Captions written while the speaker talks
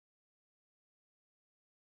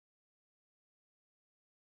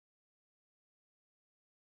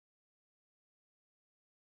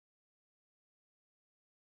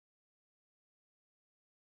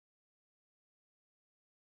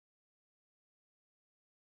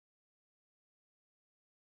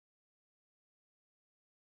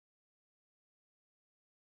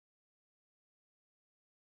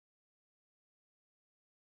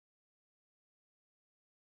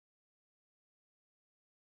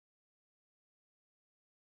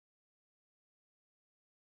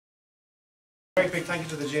Very big thank you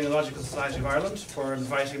to the Genealogical Society of Ireland for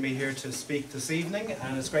inviting me here to speak this evening,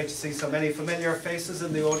 and it's great to see so many familiar faces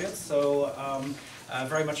in the audience, so I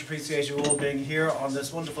very much appreciate you all being here on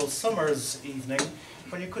this wonderful summer's evening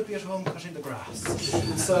when you could be at home cutting the grass.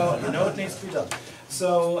 So you know it needs to be done.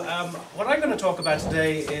 So what I'm going to talk about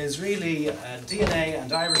today is really DNA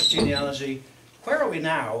and Irish genealogy. Where are we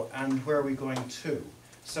now and where are we going to?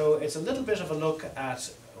 So it's a little bit of a look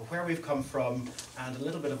at where we've come from and a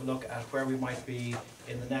little bit of a look at where we might be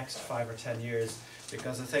in the next 5 or 10 years,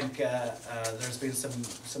 because I think there's been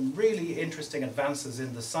some really interesting advances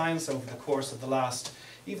in the science over the course of the last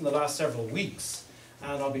several weeks,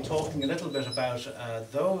 and I'll be talking a little bit about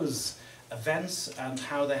those events and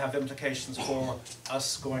how they have implications for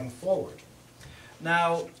us going forward.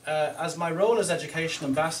 Now, as my role as Education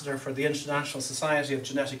Ambassador for the International Society of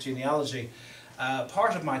Genetic Genealogy,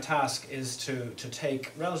 part of my task is to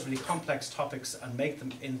take relatively complex topics and make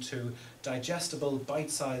them into digestible,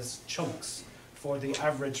 bite-sized chunks for the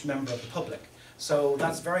average member of the public. So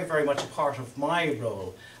that's very, very much a part of my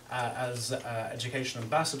role as Education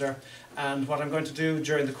Ambassador. And what I'm going to do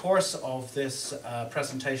during the course of this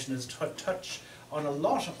presentation is touch on a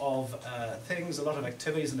lot of things, a lot of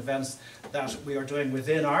activities and events that we are doing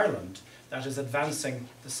within Ireland that is advancing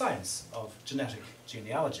the science of genetic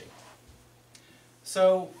genealogy.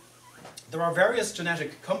 So there are various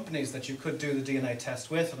genetic companies that you could do the DNA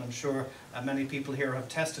test with, and I'm sure many people here have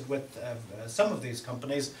tested with some of these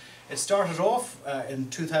companies. It started off in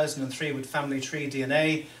 2003 with Family Tree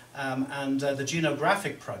DNA and the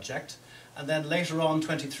Genographic project, and then later on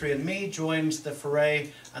 23andMe joined the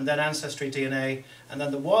foray, and then Ancestry DNA, and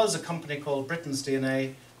then there was a company called Britain's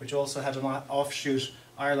DNA which also had an offshoot,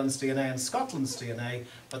 Ireland's DNA and Scotland's DNA,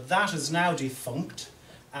 but that is now defunct.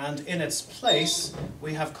 And in its place,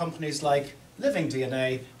 we have companies like Living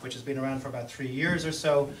DNA, which has been around for about 3 years or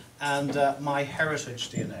so, and MyHeritage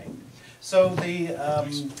DNA. So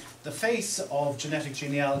the face of genetic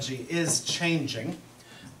genealogy is changing,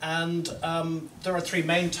 and there are 3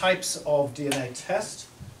 main types of DNA test.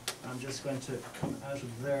 I'm just going to come out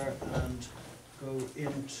of there and go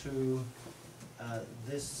into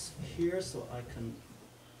this here, so I can.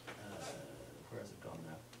 Where has it gone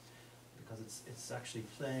now? Because it's actually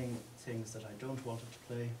playing things that I don't want it to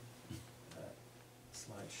play.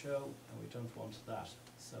 Slideshow, and we don't want that.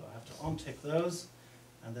 So I have to untick those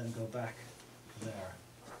and then go back there.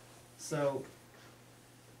 So,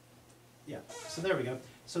 yeah, so there we go.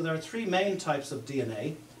 So there are 3 main types of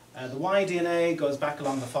DNA. The Y DNA goes back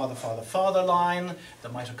along the father-father-father line. The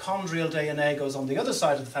mitochondrial DNA goes on the other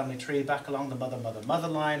side of the family tree, back along the mother-mother-mother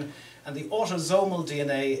line. And the autosomal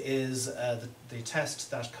DNA is the test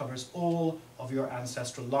that covers all of your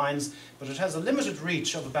ancestral lines, but it has a limited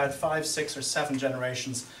reach of about 5, 6, or 7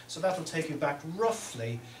 generations, so that will take you back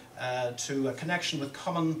roughly to a connection with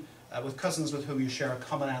cousins with whom you share a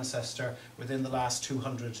common ancestor within the last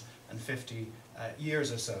 250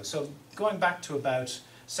 years or so. So going back to about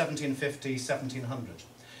 1750, 1700.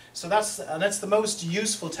 So that's the most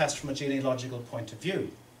useful test from a genealogical point of view.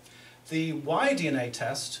 The Y DNA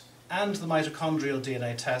test and the mitochondrial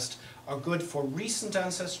DNA test are good for recent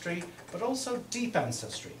ancestry, but also deep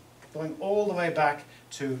ancestry, going all the way back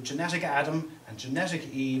to genetic Adam and genetic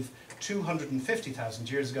Eve 250,000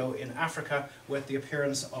 years ago in Africa, with the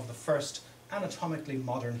appearance of the first anatomically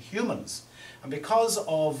modern humans. And because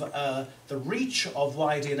of the reach of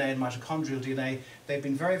Y DNA and mitochondrial DNA, they've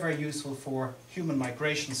been very, very useful for human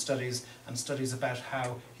migration studies and studies about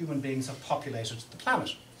how human beings have populated the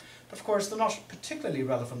planet. But of course, they're not particularly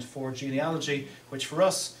relevant for genealogy, which for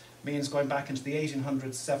us means going back into the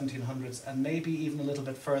 1800s, 1700s, and maybe even a little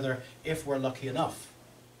bit further if we're lucky enough.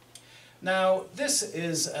 Now, this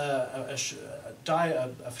is a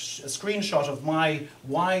screenshot of my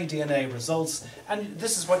Y DNA results, and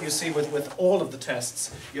this is what you see with all of the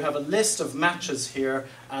tests. You have a list of matches here,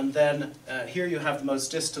 and then here you have the most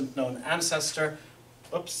distant known ancestor.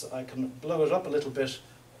 Oops, I can blow it up a little bit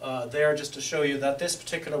there just to show you that this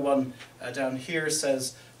particular one down here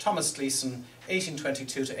says Thomas Gleeson,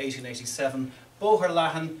 1822 to 1887,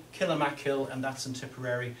 Boherlahan, Killimackhill, and that's in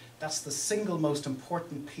Tipperary. That's the single most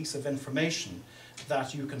important piece of information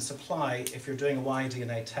that you can supply if you're doing a Y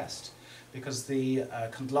DNA test, because the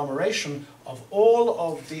conglomeration of all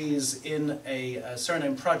of these in a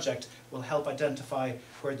surname project will help identify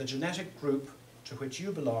where the genetic group to which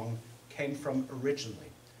you belong came from originally.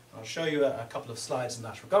 I'll show you a couple of slides in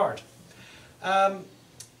that regard.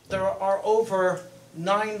 There are over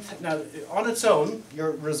 9, now on its own,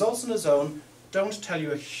 your results on its own don't tell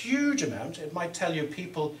you a huge amount. It might tell you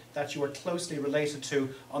people that you are closely related to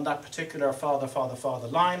on that particular father-father-father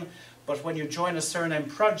line, but when you join a surname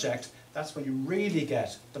project, That's when you really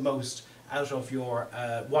get the most out of your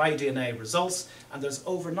Y-DNA results, and there's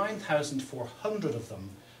over 9,400 of them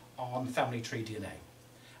on family tree DNA.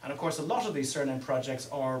 And of course, a lot of these surname projects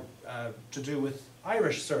are to do with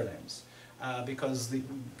Irish surnames, because the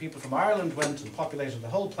people from Ireland went and populated the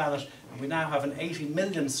whole planet, and we now have an 80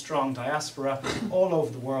 million strong diaspora all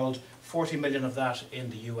over the world, 40 million of that in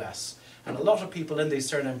the US. And a lot of people in these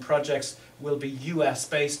surname projects will be US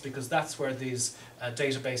based, because that's where these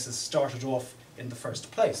databases started off in the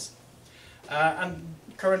first place. And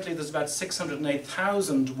currently there's about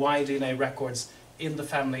 608,000 Y-DNA records in the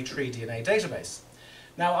family tree DNA database.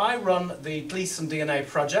 Now, I run the Gleeson DNA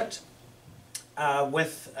project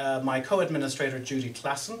with my co-administrator Judy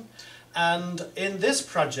Klassen, and in this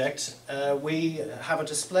project we have a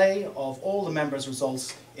display of all the members'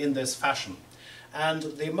 results in this fashion. And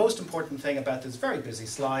the most important thing about this very busy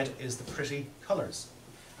slide is the pretty colours.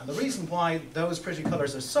 And the reason why those pretty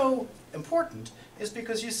colours are so important is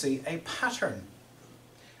because you see a pattern,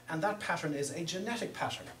 and that pattern is a genetic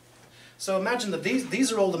pattern. So imagine that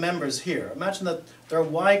these are all the members here. Imagine that their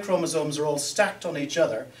Y chromosomes are all stacked on each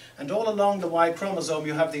other, and all along the Y chromosome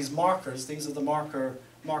you have these markers. These are the marker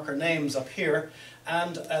names up here,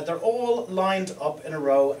 and they're all lined up in a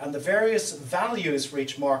row, and the various values for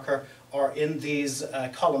each marker are in these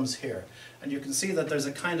columns here. And you can see that there's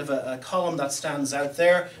a kind of a column that stands out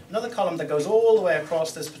there, another column that goes all the way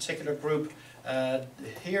across this particular group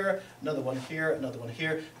here, another one here, another one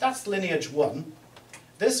here. That's lineage 1.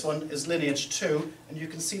 This one is lineage 2, and you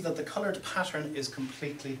can see that the coloured pattern is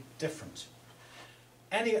completely different.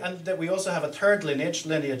 And that we also have a third lineage,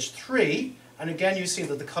 lineage 3, and again you see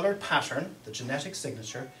that the coloured pattern, the genetic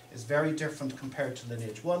signature, is very different compared to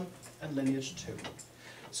lineage 1 and lineage 2.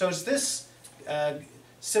 So it's this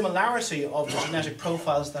similarity of the genetic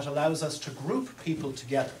profiles that allows us to group people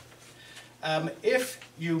together. If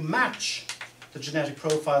you match the genetic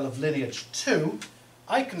profile of lineage 2,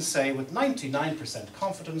 I can say with 99%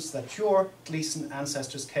 confidence that your Gleeson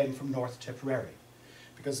ancestors came from North Tipperary,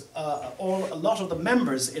 because a lot of the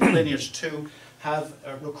members in lineage 2 have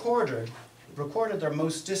recorded their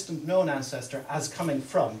most distant known ancestor as coming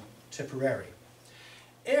from Tipperary.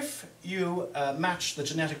 If you match the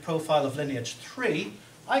genetic profile of lineage 3,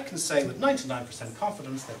 I can say with 99%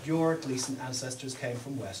 confidence that your Gleeson ancestors came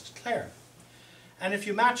from West Clare. And if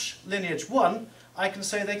you match lineage 1, I can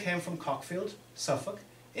say they came from Cockfield, Suffolk,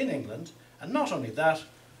 in England. And not only that,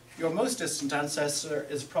 your most distant ancestor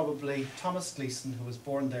is probably Thomas Gleeson, who was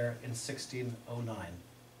born there in 1609.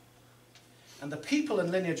 And the people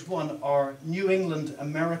in lineage 1 are New England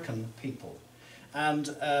American people. And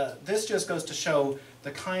this just goes to show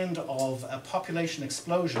the kind of population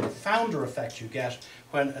explosion, founder effect you get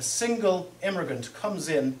when a single immigrant comes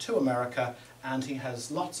in to America and he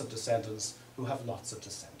has lots of descendants who have lots of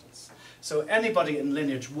descendants. So anybody in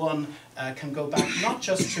lineage 1 can go back not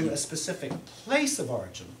just to a specific place of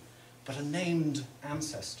origin, but a named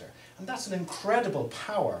ancestor. And that's an incredible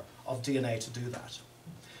power of DNA to do that.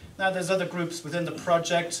 Now there's other groups within the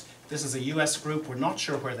project. This is a US group, we're not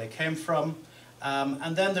sure where they came from.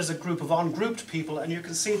 And then there's a group of ungrouped people, and you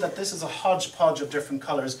can see that this is a hodgepodge of different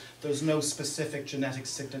colours. There's no specific genetic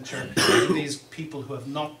signature in these people who have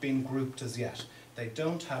not been grouped as yet. They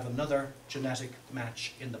don't have another genetic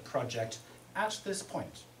match in the project at this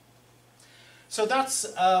point. So that's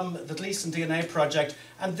the Gleeson DNA project,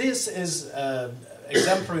 and this is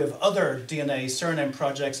exemplary of other DNA surname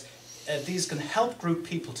projects. These can help group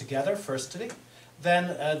people together, firstly. Then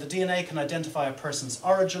the DNA can identify a person's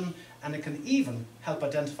origin, and it can even help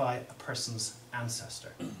identify a person's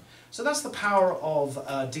ancestor. So that's the power of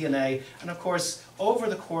DNA, and of course, over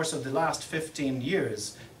the course of the last 15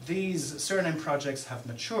 years, these surname projects have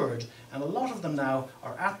matured, and a lot of them now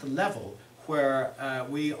are at the level where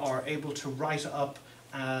we are able to write up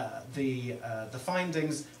the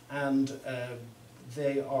findings, and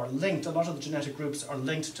they are linked. A lot of the genetic groups are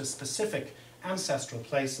linked to specific ancestral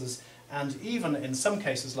places, and even in some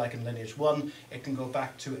cases, like in lineage 1, it can go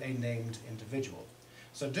back to a named individual.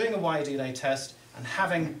 So doing a Y-DNA test and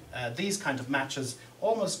having these kind of matches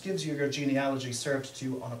almost gives you your genealogy served to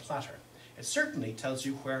you on a platter. It certainly tells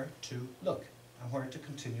you where to look and where to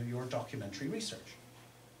continue your documentary research.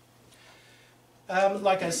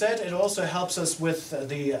 Like I said, it also helps us with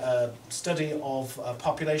the study of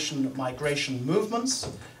population migration movements.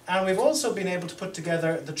 And we've also been able to put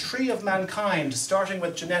together the tree of mankind, starting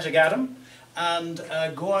with genetic Adam and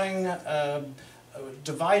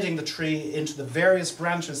dividing the tree into the various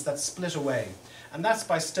branches that split away. And that's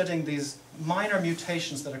by studying these minor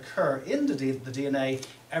mutations that occur in the DNA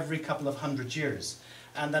every couple of 100 years.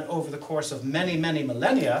 And then over the course of many, many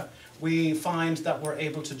millennia, we find that we're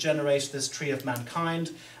able to generate this tree of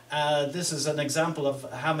mankind. This is an example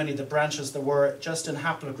of how many the branches there were just in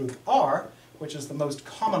haplogroup R, which is the most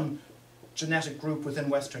common genetic group within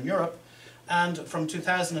Western Europe. And from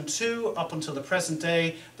 2002 up until the present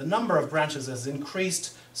day, the number of branches has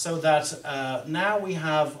increased so that now we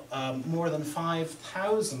have more than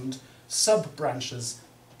 5,000 sub-branches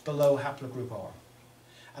below haplogroup R.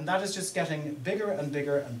 And that is just getting bigger and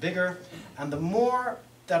bigger and bigger. And the more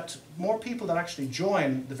people that actually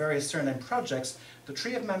join the various surname projects, the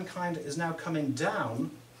tree of mankind is now coming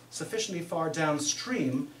down sufficiently far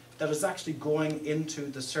downstream that is actually going into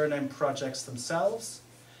the surname projects themselves.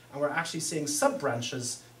 And we're actually seeing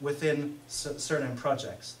sub-branches within surname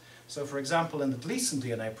projects. So for example, in the Gleeson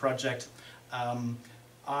DNA project, I'm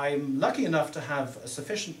lucky enough to have a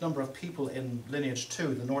sufficient number of people in lineage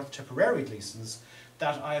 2, the North Tipperary Gleesons,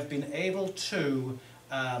 that I have been able to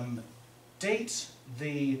date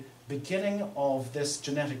the beginning of this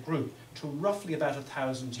genetic group to roughly about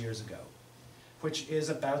 1,000 years ago, which is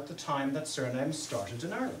about the time that surnames started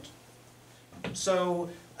in Ireland. So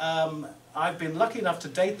I've been lucky enough to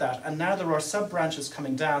date that, and now there are sub-branches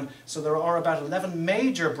coming down, so there are about 11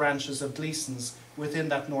 major branches of Gleesons within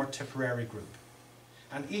that North Tipperary group.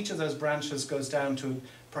 And each of those branches goes down to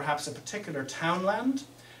perhaps a particular townland.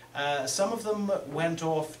 Some of them went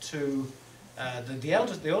off to,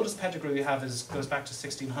 the oldest pedigree we have goes back to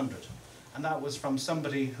 1600. And that was from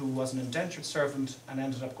somebody who was an indentured servant and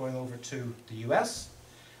ended up going over to the US.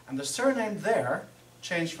 And the surname there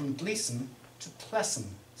changed from Gleeson to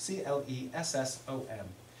Clesson, C-L-E-S-S-O-N.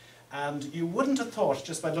 And you wouldn't have thought,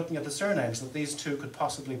 just by looking at the surnames, that these two could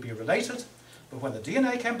possibly be related. But when the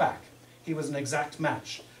DNA came back, he was an exact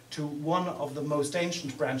match to one of the most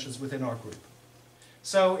ancient branches within our group.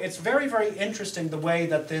 So it's very, very interesting the way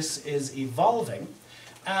that this is evolving.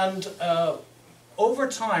 And over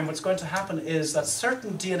time, what's going to happen is that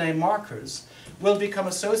certain DNA markers will become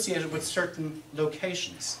associated with certain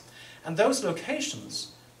locations. And those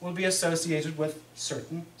locations will be associated with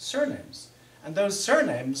certain surnames. And those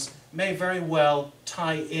surnames may very well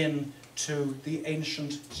tie in to the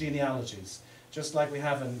ancient genealogies, just like we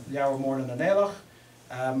have in Leabhar Morna and Éilech,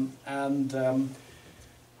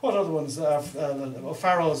 what other ones?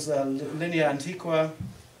 O'Farrell's Linea Antiqua.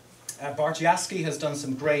 Bartiaski has done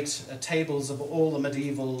some great tables of all the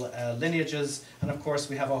medieval lineages, and of course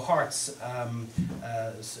we have O'Hart's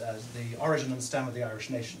the origin and stem of the Irish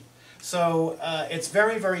nation. So it's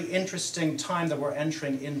very, very interesting time that we're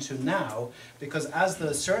entering into now, because as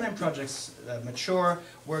the surname projects mature,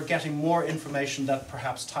 we're getting more information that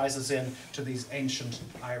perhaps ties us in to these ancient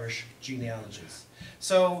Irish genealogies.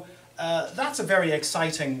 So that's a very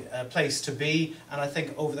exciting place to be, and I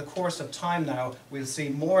think over the course of time now we'll see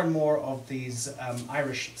more and more of these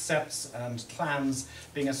Irish septs and clans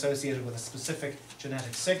being associated with a specific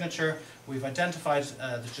genetic signature. We've identified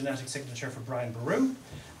the genetic signature for Brian Boru,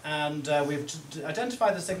 and we've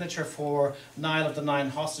identified the signature for Niall of the Nine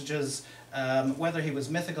Hostages. Whether he was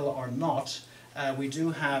mythical or not, we do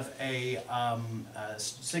have a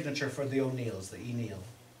signature for the O'Neills, the E. Neil.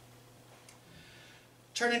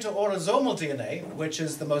 Turning to autosomal DNA, which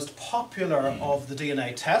is the most popular of the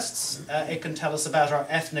DNA tests, it can tell us about our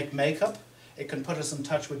ethnic makeup. It can put us in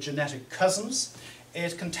touch with genetic cousins.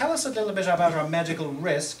 It can tell us a little bit about our medical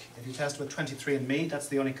risk. If you test with 23andMe, that's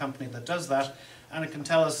the only company that does that. And it can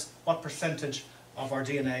tell us what percentage of our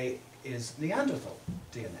DNA is Neanderthal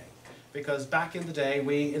DNA. Because back in the day,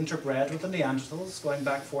 we interbred with the Neanderthals, going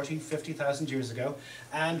back 40, 50,000 years ago,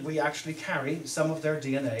 and we actually carry some of their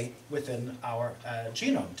DNA within our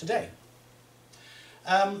genome today.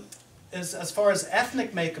 As far as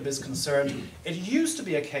ethnic makeup is concerned, it used to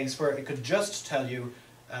be a case where it could just tell you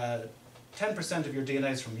 10% of your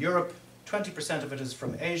DNA is from Europe, 20% of it is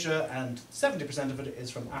from Asia, and 70% of it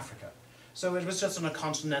is from Africa. So it was just on a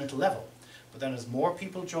continental level. But then as more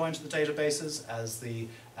people joined the databases, as the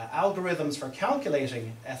algorithms for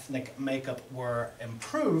calculating ethnic makeup were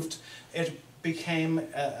improved, it became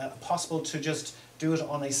possible to just do it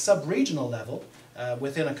on a sub-regional level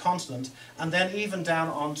within a continent, and then even down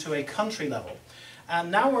onto a country level. And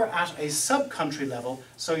now we're at a sub-country level,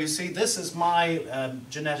 so you see this is my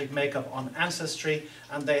genetic makeup on Ancestry,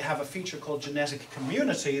 and they have a feature called Genetic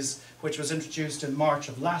Communities, which was introduced in March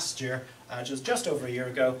of last year, just over a year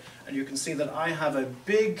ago, and you can see that I have a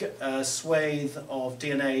big swathe of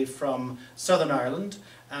DNA from Southern Ireland,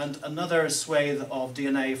 and another swathe of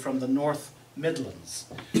DNA from the North Midlands.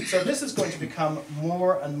 So this is going to become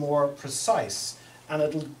more and more precise.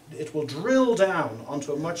 and it will drill down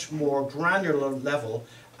onto a much more granular level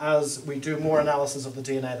as we do more analysis of the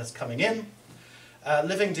DNA that's coming in.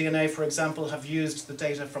 Living DNA, for example, have used the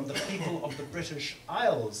data from the People of the British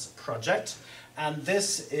Isles project, and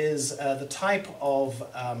this is the type of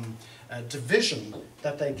division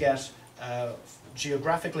that they get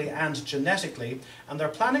geographically and genetically, and they're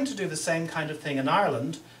planning to do the same kind of thing in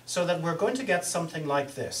Ireland, so that we're going to get something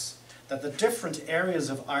like this, that the different areas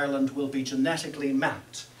of Ireland will be genetically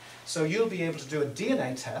mapped. So you'll be able to do a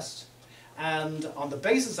DNA test, and on the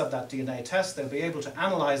basis of that DNA test, they'll be able to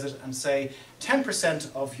analyse it and say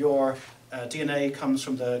 10% of your DNA comes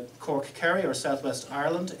from the Cork Kerry or Southwest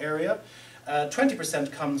Ireland area,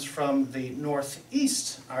 20% comes from the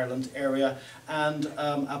Northeast Ireland area, and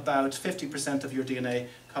about 50% of your DNA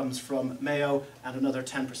comes from Mayo and another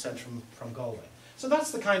 10% from Galway. So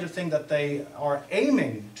that's the kind of thing that they are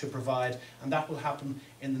aiming to provide, and that will happen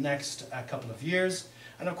in the next couple of years.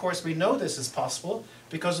 And of course we know this is possible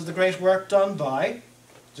because of the great work done by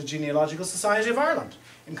the Genealogical Society of Ireland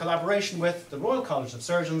in collaboration with the Royal College of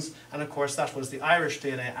Surgeons, and of course that was the Irish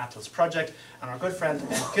DNA Atlas project, and our good friend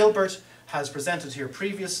Ed Gilbert has presented here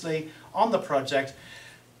previously on the project,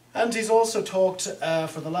 and he's also talked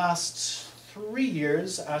for the last 3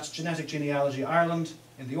 years at Genetic Genealogy Ireland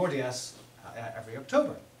in the RDS every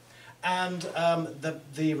October. And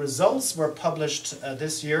the results were published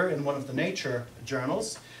this year in one of the Nature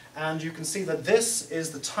journals, and you can see that this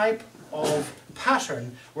is the type of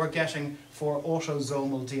pattern we're getting for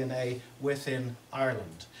autosomal DNA within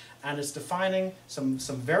Ireland. And it's defining some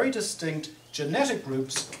very distinct genetic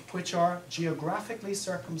groups which are geographically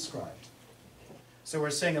circumscribed. So we're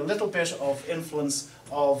seeing a little bit of influence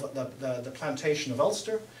of the plantation of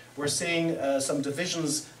Ulster. We're seeing some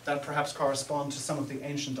divisions that perhaps correspond to some of the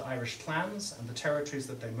ancient Irish clans and the territories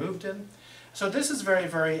that they moved in. So this is very,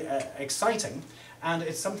 very exciting, and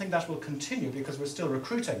it's something that will continue because we're still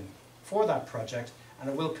recruiting for that project, and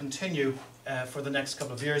it will continue for the next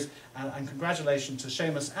couple of years. And congratulations to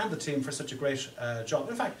Seamus and the team for such a great job.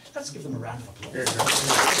 In fact, let's give them a round of applause.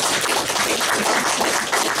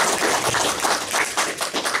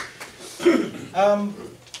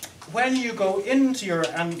 When you go into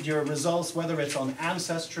your results, whether it's on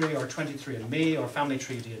Ancestry or 23andMe or Family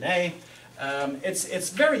Tree DNA, it's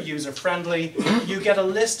very user-friendly. You get a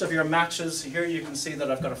list of your matches. Here you can see that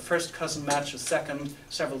I've got a first cousin match, a second,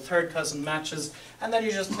 several third cousin matches, and then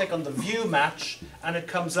you just click on the View Match, and it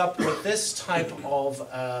comes up with this type of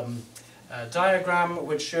diagram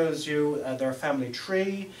which shows you their family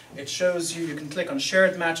tree. It shows you can click on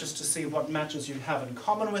Shared Matches to see what matches you have in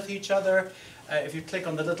common with each other. If you click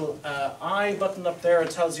on the little I button up there,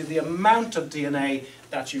 it tells you the amount of DNA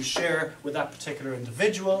that you share with that particular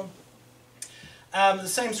individual. The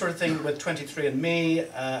same sort of thing with 23andMe.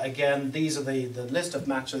 Again, these are the list of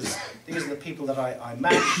matches. These are the people that I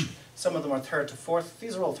match. Some of them are third to fourth.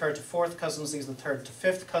 These are all third to fourth cousins. These are the third to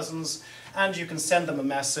fifth cousins. And you can send them a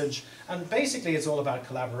message. And basically, it's all about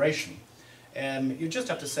collaboration. You just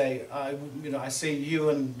have to say, I see you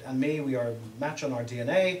and me, we are a match on our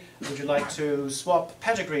DNA. Would you like to swap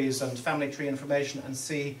pedigrees and family tree information and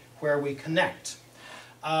see where we connect?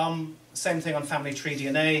 Same thing on Family Tree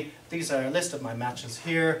DNA. These are a list of my matches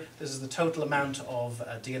here. This is the total amount of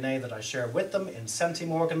DNA that I share with them in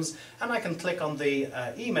centimorgans, and I can click on the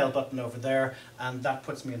email button over there, and that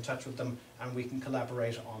puts me in touch with them, and we can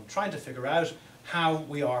collaborate on trying to figure out how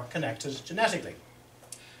we are connected genetically.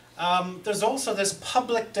 There's also this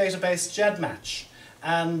public database GEDmatch,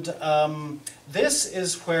 and this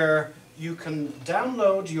is where you can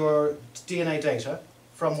download your DNA data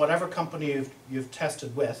from whatever company you've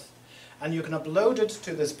tested with, and you can upload it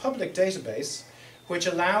to this public database, which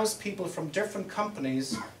allows people from different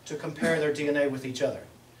companies to compare their DNA with each other.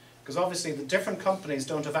 Because obviously the different companies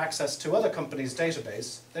don't have access to other companies'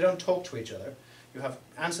 database, they don't talk to each other. You have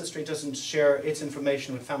Ancestry doesn't share its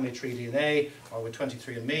information with Family Tree DNA or with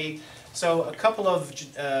 23andMe. So a couple of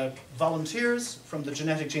volunteers from the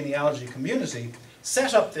genetic genealogy community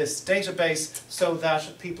set up this database so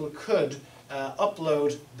that people could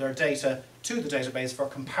upload their data to the database for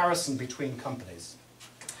comparison between companies.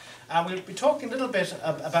 We'll be talking a little bit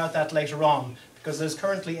about that later on, because there's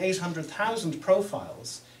currently 800,000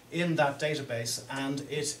 profiles in that database, and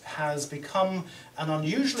it has become an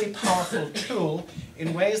unusually powerful tool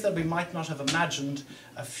in ways that we might not have imagined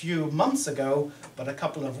a few months ago, but a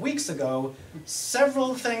couple of weeks ago,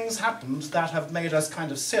 several things happened that have made us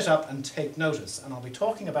kind of sit up and take notice, and I'll be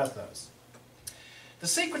talking about those. The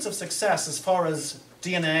secrets of success as far as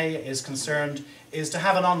DNA is concerned is to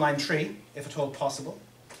have an online tree, if at all possible,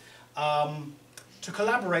 to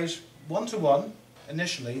collaborate one-to-one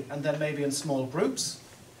initially, and then maybe in small groups.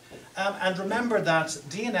 And remember that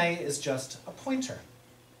DNA is just a pointer.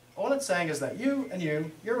 All it's saying is that you and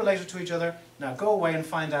you're related to each other, now go away and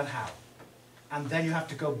find out how. And then you have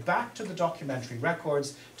to go back to the documentary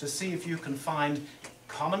records to see if you can find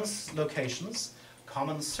common locations,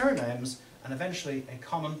 common surnames, and eventually a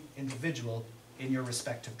common individual in your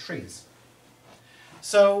respective trees.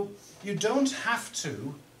 So you don't have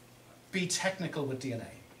to be technical with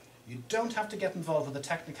DNA. You don't have to get involved with the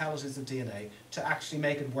technicalities of DNA to actually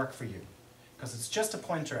make it work for you. Because it's just a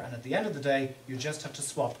pointer, and at the end of the day, you just have to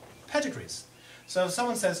swap pedigrees. So if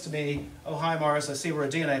someone says to me, oh, hi, Maurice, I see we're a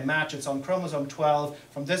DNA match, it's on chromosome 12,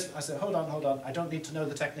 from this, I say, hold on, I don't need to know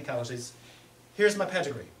the technicalities. Here's my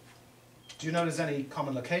pedigree. Do you notice any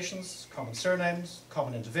common locations, common surnames,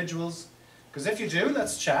 common individuals? Because if you do,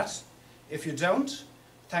 let's chat. If you don't,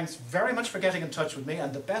 thanks very much for getting in touch with me,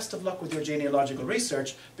 and the best of luck with your genealogical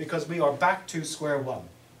research, because we are back to square one.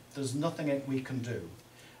 There's nothing we can do.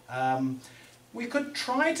 We could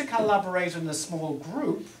try to collaborate in a small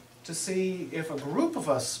group to see if a group of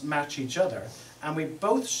us match each other, and we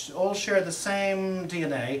both all share the same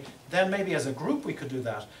DNA, then maybe as a group we could do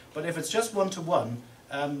that. But if it's just one-to-one,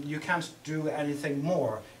 you can't do anything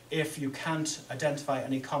more if you can't identify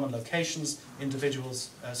any common locations,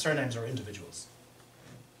 individuals, surnames or individuals.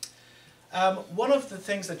 One of the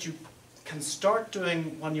things that you can start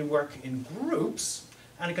doing when you work in groups,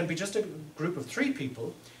 and it can be just a group of 3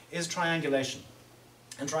 people, is triangulation.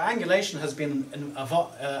 And triangulation has been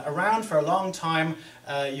around for a long time.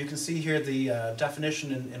 You can see here the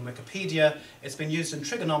definition in Wikipedia. It's been used in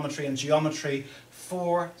trigonometry and geometry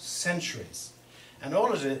for centuries. And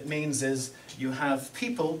all it means is you have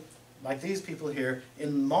people, like these people here,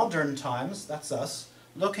 in modern times, that's us,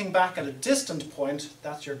 looking back at a distant point,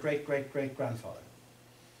 that's your great-great-great-grandfather.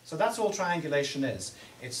 So that's all triangulation is.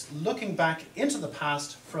 It's looking back into the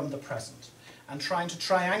past from the present and trying to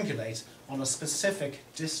triangulate on a specific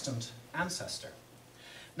distant ancestor.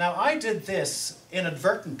 Now, I did this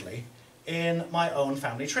inadvertently in my own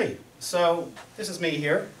family tree. So this is me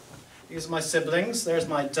here. These are my siblings. There's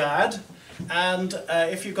my dad. And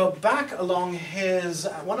if you go back along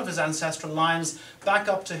one of his ancestral lines, back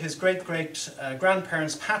up to his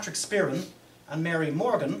great-great-grandparents Patrick Spearin and Mary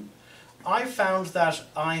Morgan, I found that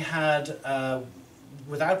I had,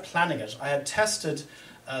 without planning it, I had tested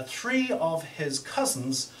 3 of his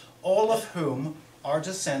cousins, all of whom are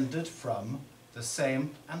descended from the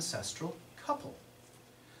same ancestral couple.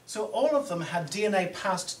 So all of them had DNA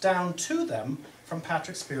passed down to them from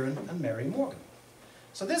Patrick Spearin and Mary Morgan.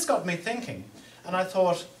 So this got me thinking, and I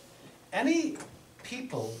thought, any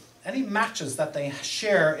people, any matches that they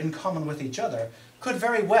share in common with each other could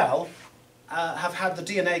very well have had the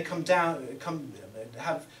DNA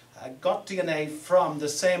got DNA from the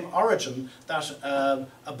same origin that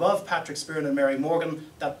above Patrick Spearin and Mary Morgan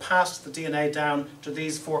that passed the DNA down to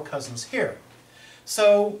these 4 cousins here.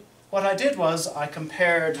 So what I did was I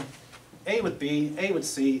compared A with B, A with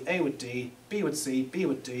C, A with D, B with C, B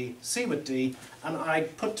with D, C with D, and I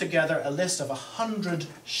put together a list of 100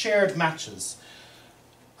 shared matches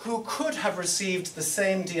who could have received the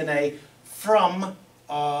same DNA from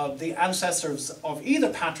the ancestors of either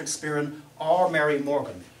Patrick Spearin or Mary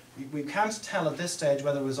Morgan. We can't tell at this stage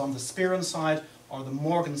whether it was on the Spearin side or the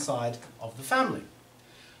Morgan side of the family.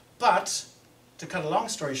 But, to cut a long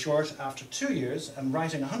story short, after 2 years and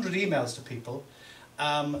writing 100 emails to people,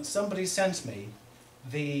 somebody sent me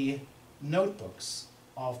the notebooks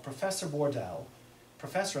of Professor Wardell,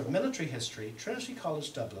 Professor of Military History, Trinity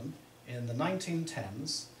College Dublin, in the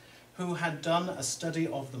 1910s, who had done a study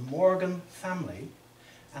of the Morgan family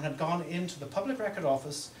and had gone into the Public Record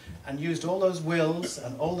Office and used all those wills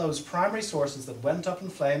and all those primary sources that went up in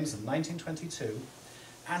flames in 1922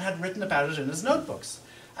 and had written about it in his notebooks.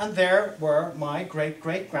 And there were my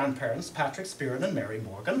great-great-grandparents, Patrick Spearin and Mary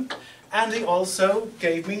Morgan, and he also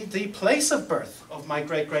gave me the place of birth of my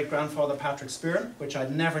great-great-grandfather Patrick Spearin, which I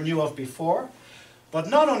never knew of before. But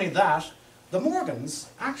not only that, the Morgans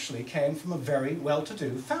actually came from a very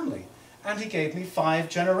well-to-do family. And he gave me 5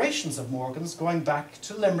 generations of Morgans going back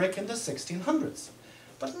to Limerick in the 1600s.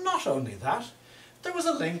 But not only that, there was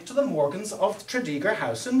a link to the Morgans of Tredegar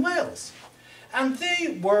House in Wales. And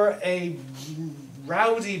they were a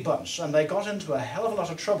rowdy bunch, and they got into a hell of a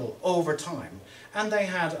lot of trouble over time. And they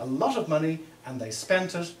had a lot of money, and they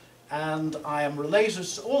spent it, and I am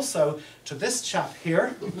related also to this chap here,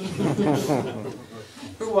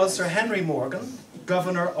 who was Sir Henry Morgan,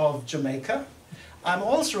 Governor of Jamaica. I'm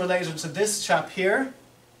also related to this chap here.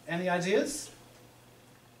 Any ideas?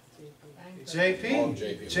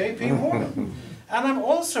 JP Morgan. And I'm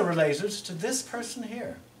also related to this person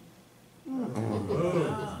here.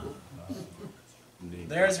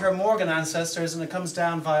 There's her Morgan ancestors, and it comes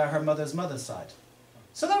down via her mother's side.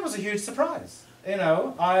 So that was a huge surprise. You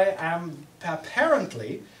know, I am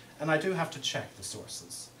apparently, and I do have to check the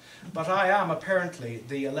sources, but I am apparently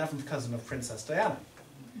the 11th cousin of Princess Diana,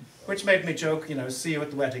 which made me joke, you know, see you at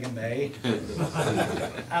the wedding in May.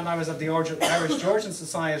 And I was at the Irish Georgian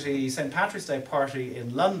Society St. Patrick's Day party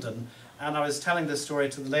in London, and I was telling this story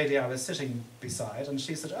to the lady I was sitting beside, and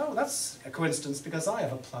she said, oh, that's a coincidence because I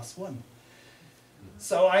have a +1.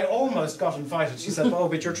 So I almost got invited. She said, oh,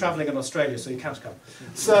 but you're travelling in Australia, so you can't come.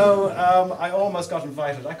 So I almost got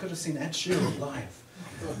invited. I could have seen Ed Sheeran live.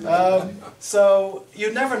 So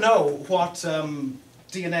you never know what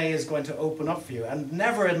DNA is going to open up for you. And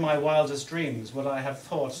never in my wildest dreams would I have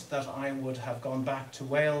thought that I would have gone back to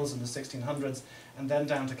Wales in the 1600s and then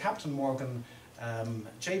down to Captain Morgan,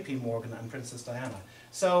 J.P. Morgan and Princess Diana.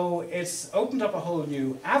 So it's opened up a whole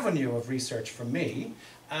new avenue of research for me,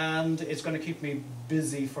 and it's going to keep me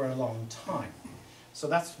busy for a long time. So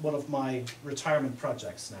that's one of my retirement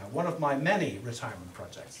projects now, one of my many retirement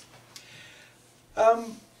projects.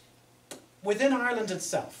 Within Ireland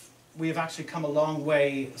itself, we have actually come a long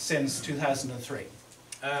way since 2003.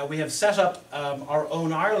 We have set up our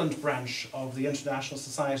own Ireland branch of the International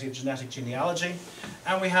Society of Genetic Genealogy,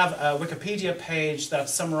 and we have a Wikipedia page that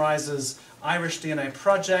summarises Irish DNA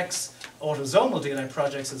projects, autosomal DNA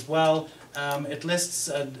projects as well. It lists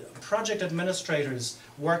project administrators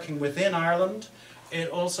working within Ireland. It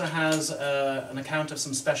also has an account of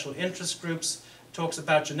some special interest groups, talks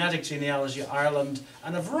about Genetic Genealogy Ireland,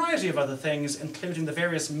 and a variety of other things, including the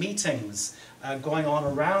various meetings going on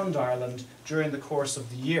around Ireland during the course of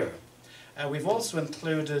the year. We've also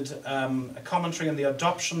included a commentary on the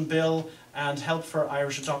adoption bill and help for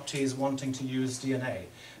Irish adoptees wanting to use DNA.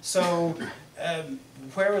 So,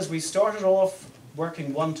 whereas we started off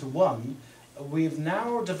working one-to-one, we've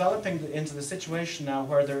now developing into the situation now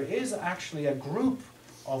where there is actually a group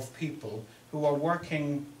of people who are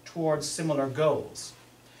working towards similar goals.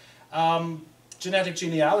 Genetic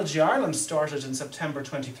Genealogy Ireland started in September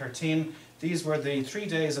 2013. These were the 3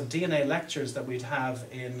 days of DNA lectures that we'd have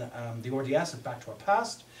in the RDS at Back to Our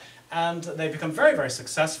Past, and they've become very, very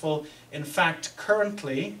successful. In fact,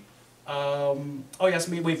 currently,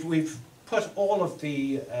 we've put all of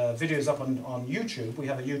the videos up on YouTube. We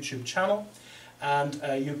have a YouTube channel, and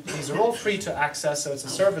these are all free to access, so it's a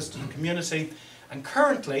service to the community. And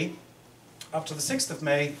currently, up to the 6th of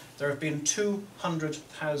May, there have been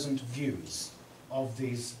 200,000 views of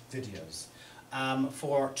these videos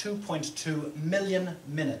for 2.2 million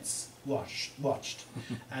minutes watched.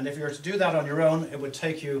 And if you were to do that on your own, it would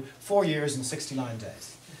take you 4 years and 69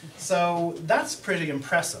 days. So that's pretty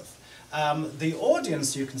impressive. The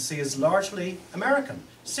audience, you can see, is largely American.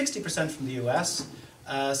 60% from the US,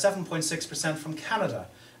 7.6% from Canada,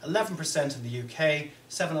 11% in the UK,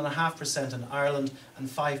 7.5% in Ireland, and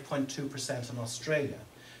 5.2% in Australia.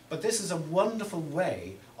 But this is a wonderful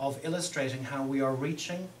way of illustrating how we are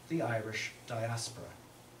reaching the Irish diaspora.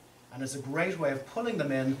 And it's a great way of pulling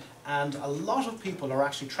them in, and a lot of people are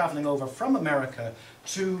actually travelling over from America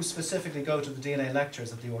to specifically go to the DNA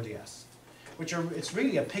lectures at the RDS, it's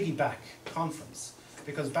really a piggyback conference,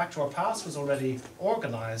 because Back to Our Past was already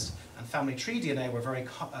organised, and Family Tree DNA were very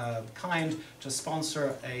kind to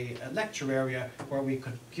sponsor a lecture area where we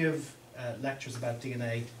could give lectures about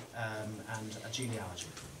DNA and genealogy.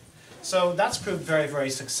 So that's proved very, very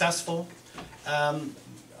successful.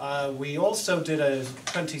 We also did a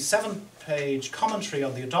 27-page commentary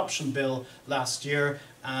on the adoption bill last year,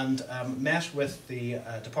 and met with the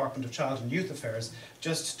Department of Child and Youth Affairs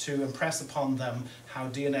just to impress upon them how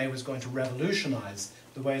DNA was going to revolutionise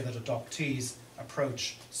the way that adoptees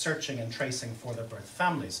approach searching and tracing for their birth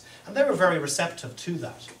families. And they were very receptive to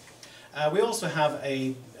that. We also have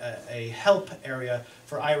a help area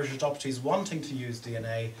for Irish adoptees wanting to use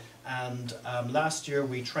DNA, and last year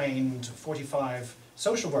we trained 45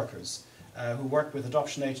 social workers who work with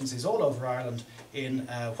adoption agencies all over Ireland in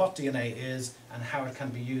what DNA is and how it can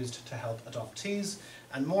be used to help adoptees.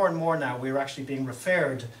 And more now we're actually being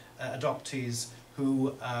referred adoptees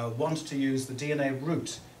who want to use the DNA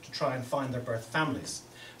route to try and find their birth families.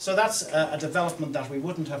 So that's a development that we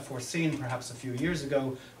wouldn't have foreseen perhaps a few years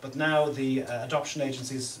ago, but now the adoption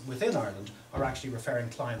agencies within Ireland are actually referring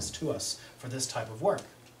clients to us for this type of work.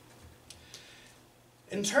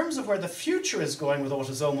 In terms of where the future is going with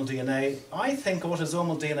autosomal DNA, I think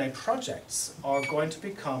autosomal DNA projects are going to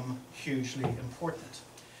become hugely important.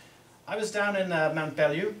 I was down in Mount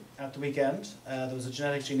Bellew at the weekend. There was a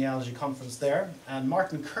genetic genealogy conference there, and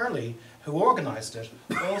Martin Curley, who organised it,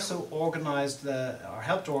 also organised or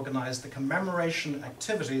helped organise the commemoration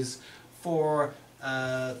activities for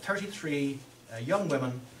 33 young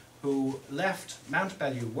women who left Mount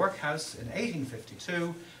Bellew Workhouse in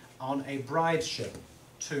 1852 on a bride ship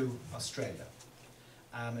to Australia.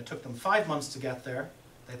 It took them 5 months to get there.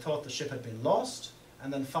 They thought the ship had been lost,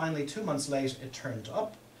 and then finally 2 months late it turned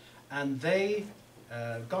up, and they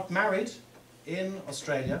got married in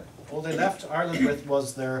Australia. All they left Ireland with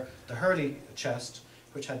was the hurley chest,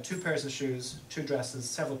 which had 2 pairs of shoes, 2 dresses,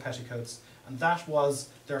 several petticoats, and that was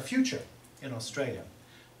their future in Australia.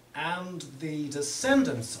 And the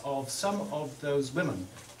descendants of some of those women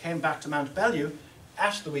came back to Mount Bellew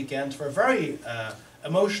at the weekend for a very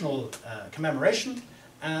emotional commemoration,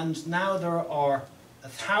 and now there are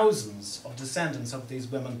thousands of descendants of these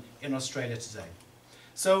women in Australia today.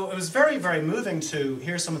 So it was very, very moving to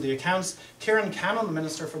hear some of the accounts. Kieran Cannon, the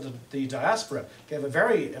Minister for the Diaspora, gave a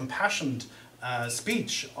very impassioned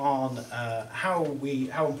speech on how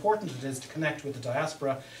important it is to connect with the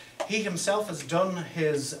diaspora. He himself has done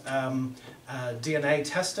his DNA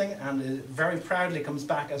testing, and very proudly comes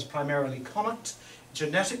back as primarily Connacht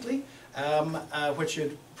genetically, which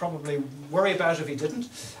you'd probably worry about if he didn't.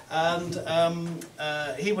 And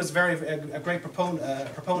he was a great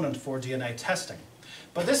proponent for DNA testing.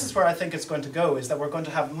 But this is where I think it's going to go, is that we're going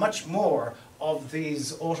to have much more of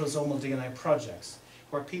these autosomal DNA projects,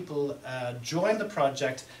 where people join the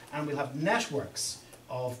project, and we'll have networks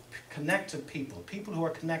of connected people, people who are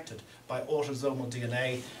connected by autosomal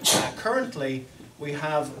DNA. Currently, we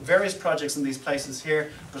have various projects in these places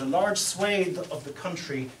here, but a large swathe of the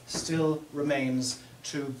country still remains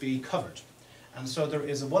to be covered. And so there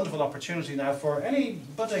is a wonderful opportunity now for any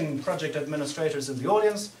budding project administrators in the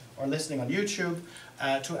audience or listening on YouTube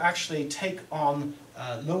to actually take on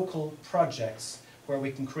local projects where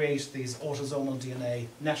we can create these autosomal DNA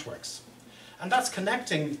networks. And that's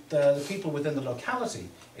connecting the people within the locality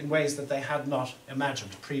in ways that they had not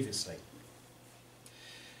imagined previously.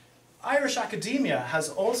 Irish academia has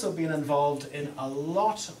also been involved in a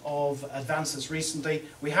lot of advances recently.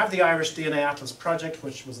 We have the Irish DNA Atlas project,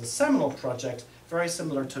 which was a seminal project, very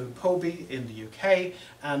similar to POBI in the UK,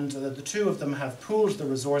 and the two of them have pooled the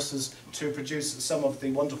resources to produce some of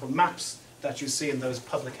the wonderful maps that you see in those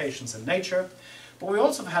publications in Nature. But we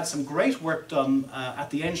also have had some great work done at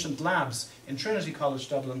the Ancient Labs in Trinity College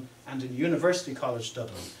Dublin and in University College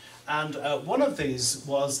Dublin. And one of these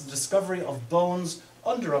was the discovery of bones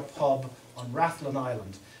under a pub on Rathlin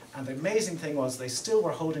Island. And the amazing thing was they still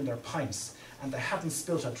were holding their pints and they hadn't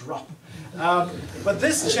spilt a drop. But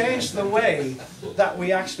this changed the way that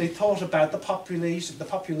we actually thought about the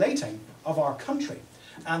populating of our country.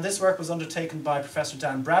 And this work was undertaken by Professor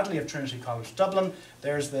Dan Bradley of Trinity College Dublin.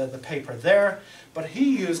 There's the paper there. But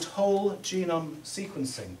he used whole genome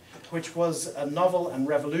sequencing, which was a novel and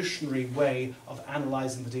revolutionary way of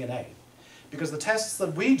analysing the DNA. Because the tests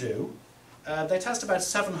that we do, they test about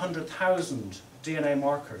 700,000 DNA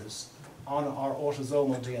markers on our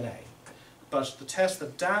autosomal DNA. But the test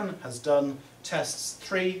that Dan has done tests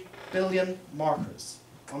 3 billion markers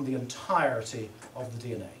on the entirety of the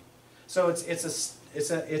DNA. So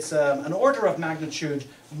it's an order of magnitude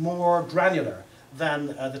more granular than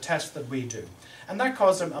the test that we do. And that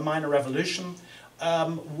caused a minor revolution.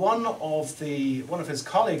 One of his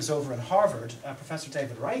colleagues over in Harvard, Professor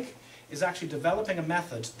David Reich, is actually developing a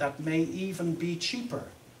method that may even be cheaper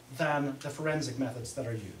than the forensic methods that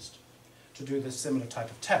are used to do this similar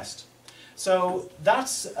type of test. So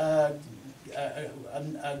that's a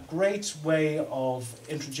great way of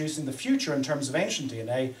introducing the future in terms of ancient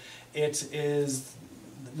DNA. It is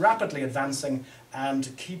rapidly advancing,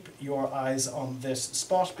 and keep your eyes on this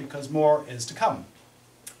spot because more is to come.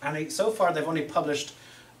 And so far they've only published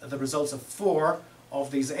the results of 4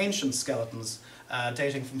 of these ancient skeletons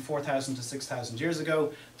dating from 4,000 to 6,000 years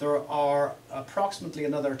ago. There are approximately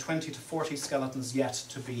another 20 to 40 skeletons yet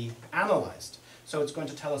to be analysed. So it's going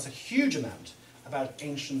to tell us a huge amount about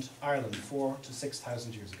ancient Ireland 4,000 to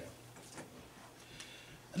 6,000 years ago.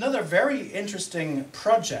 Another very interesting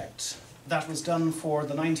project that was done for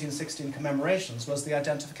the 1916 commemorations was the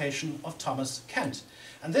identification of Thomas Kent.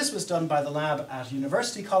 And this was done by the lab at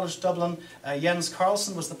University College Dublin. Jens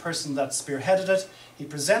Carlson was the person that spearheaded it. He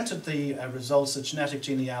presented the results at Genetic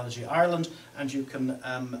Genealogy Ireland, and you can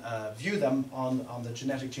view them on the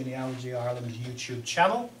Genetic Genealogy Ireland YouTube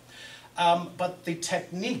channel. But the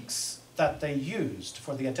techniques that they used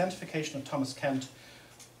for the identification of Thomas Kent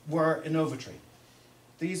were innovatory.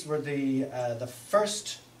 These were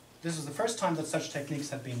this was the first time that such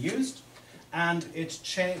techniques had been used, and it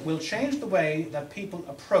will change the way that people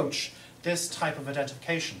approach this type of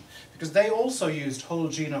identification, because they also used whole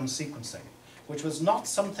genome sequencing, which was not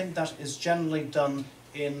something that is generally done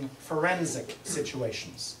in forensic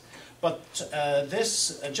situations. But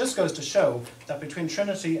this just goes to show that between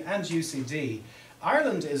Trinity and UCD,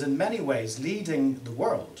 Ireland is in many ways leading the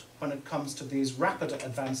world when it comes to these rapid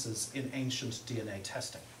advances in ancient DNA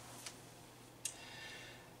testing.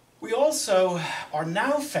 We also are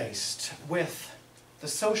now faced with the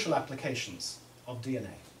social applications of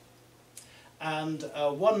DNA. And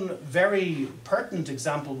one very pertinent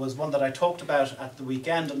example was one that I talked about at the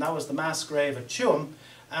weekend, and that was the mass grave at Tuam.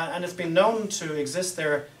 And it's been known to exist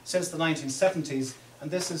there since the 1970s,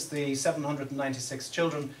 and this is the 796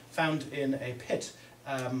 children found in a pit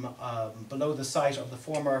below the site of the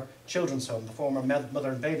former children's home, the former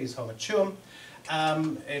mother and babies home at Tuam.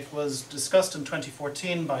 It was discussed in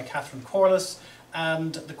 2014 by Catherine Corliss,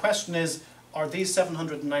 and the question is, are these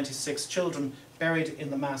 796 children buried in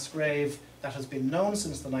the mass grave that has been known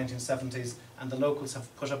since the 1970s, and the locals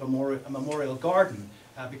have put up a memorial garden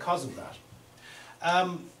because of that.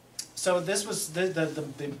 So this was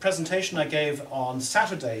the presentation I gave on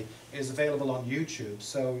Saturday is available on YouTube,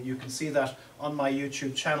 so you can see that on my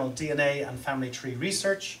YouTube channel, DNA and Family Tree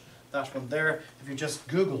Research. That one there, if you just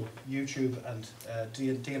Google YouTube and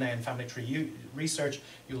DNA and Family Tree Research,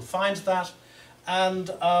 you'll find that. And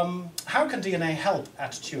how can DNA help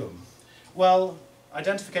at Tuam? Well,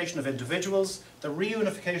 identification of individuals, the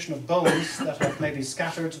reunification of bones that have maybe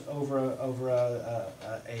scattered over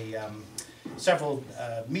several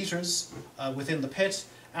meters within the pit,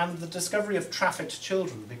 and the discovery of trafficked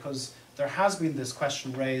children, because there has been this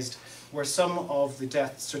question raised, were some of the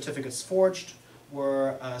death certificates forged,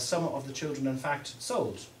 were some of the children in fact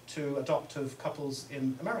sold to adoptive couples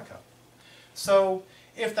in America? So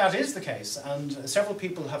if that is the case, and several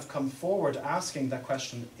people have come forward asking that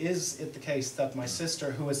question, is it the case that my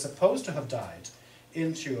sister, who is supposed to have died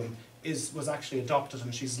in Tuam, was actually adopted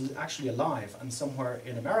and she's actually alive and somewhere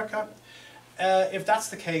in America? If that's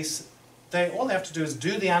the case, all they have to do is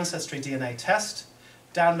do the Ancestry DNA test,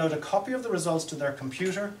 download a copy of the results to their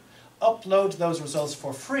computer, upload those results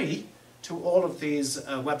for free to all of these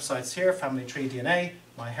websites here, Family Tree DNA,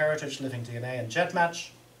 MyHeritage, Living DNA, and GEDmatch.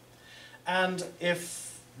 And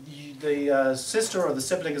if the sister or the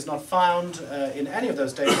sibling is not found in any of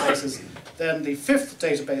those databases, then the fifth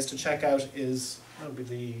database to check out that'll be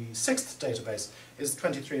the sixth database, is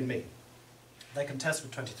 23andMe. They can test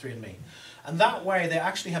with 23andMe. And that way they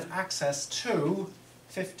actually have access to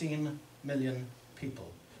 15 million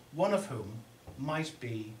people, one of whom might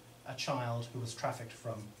be a child who was trafficked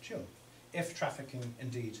from Tuam, if trafficking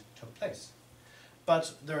indeed took place.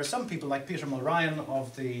 But there are some people, like Peter Mulryan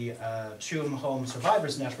of the Tuam Home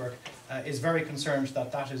Survivors Network, is very concerned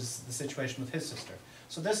that that is the situation with his sister.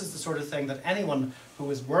 So this is the sort of thing that anyone who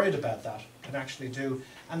is worried about that can actually do.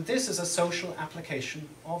 And this is a social application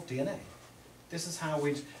of DNA. This is how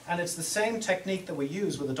and it's the same technique that we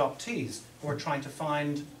use with adoptees who are trying to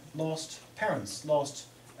find lost parents, lost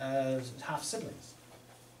half-siblings.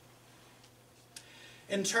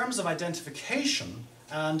 In terms of identification,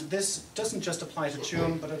 and this doesn't just apply to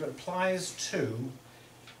Tuam, but it applies to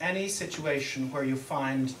any situation where you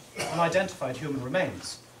find unidentified human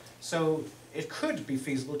remains. So it could be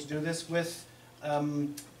feasible to do this with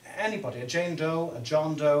anybody, a Jane Doe, a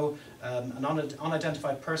John Doe, an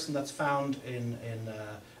unidentified person that's found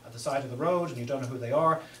at the side of the road and you don't know who they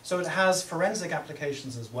are. So it has forensic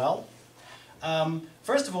applications as well.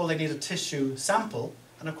 First of all, they need a tissue sample.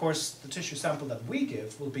 And of course, the tissue sample that we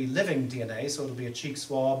give will be living DNA, so it'll be a cheek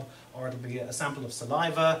swab, or it'll be a sample of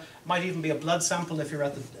saliva. It might even be a blood sample if you're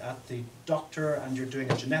at the doctor and you're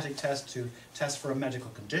doing a genetic test to test for a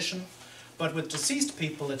medical condition. But with deceased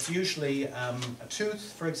people, it's usually a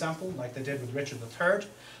tooth, for example, like they did with Richard III,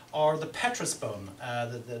 or the petrous bone,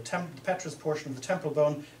 the petrous portion of the temporal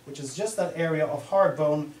bone, which is just that area of hard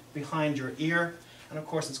bone behind your ear. And of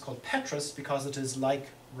course, it's called petrous because it is like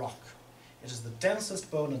rock. It is the densest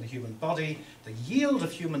bone in the human body. The yield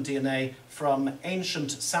of human DNA from ancient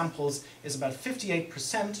samples is about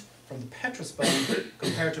 58% from the petrous bone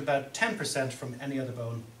compared to about 10% from any other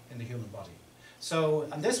bone in the human body. So,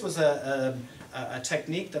 and this was a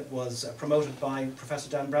technique that was promoted by Professor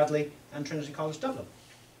Dan Bradley and Trinity College Dublin.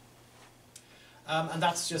 And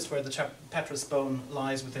that's just where the petrous bone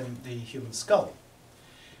lies within the human skull.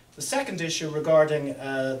 The second issue regarding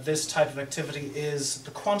this type of activity is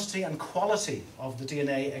the quantity and quality of the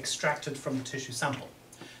DNA extracted from the tissue sample.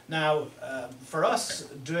 Now, for us,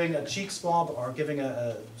 doing a cheek swab or giving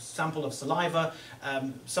a sample of saliva,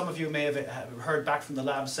 some of you may have heard back from the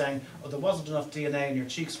lab saying, oh, there wasn't enough DNA in your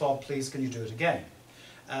cheek swab, please can you do it again?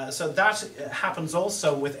 So that happens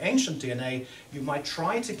also with ancient DNA. You might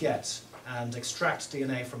try to get and extract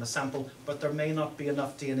DNA from a sample, but there may not be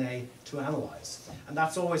enough DNA to analyze. And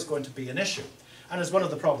that's always going to be an issue. And it's one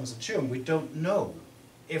of the problems at Tuam. We don't know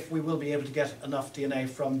if we will be able to get enough DNA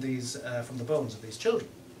from the bones of these children.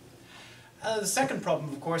 The second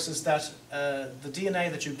problem, of course, is that the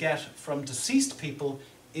DNA that you get from deceased people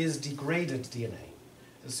is degraded DNA.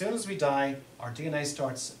 As soon as we die, our DNA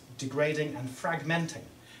starts degrading and fragmenting.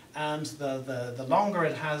 And the longer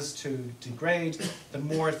it has to degrade, the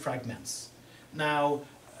more it fragments. Now,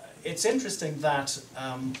 it's interesting that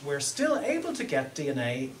we're still able to get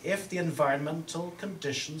DNA if the environmental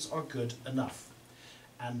conditions are good enough.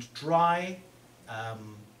 And dry,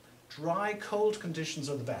 cold conditions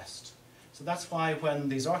are the best. So that's why when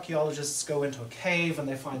these archaeologists go into a cave and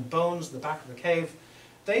they find bones in the back of the cave,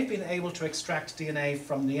 they've been able to extract DNA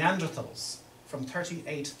from Neanderthals from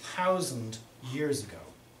 38,000 years ago.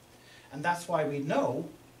 And that's why we know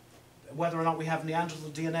whether or not we have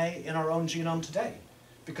Neanderthal DNA in our own genome today,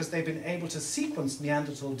 because they've been able to sequence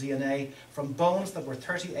Neanderthal DNA from bones that were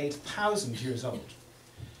 38,000 years old.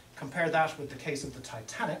 Compare that with the case of the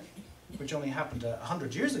Titanic, which only happened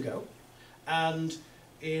 100 years ago, and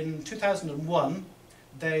in 2001,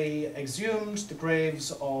 they exhumed the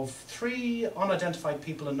graves of 3 unidentified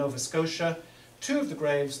people in Nova Scotia. 2 of the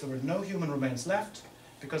graves, there were no human remains left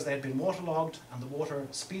because they had been waterlogged and the water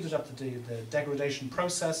speeded up the degradation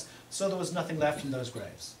process, so there was nothing left in those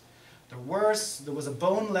graves. There was a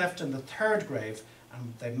bone left in the 3rd grave,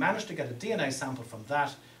 and they managed to get a DNA sample from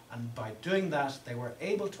that, and by doing that, they were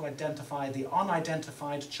able to identify the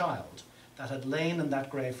unidentified child that had lain in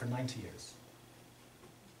that grave for 90 years.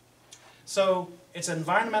 So it's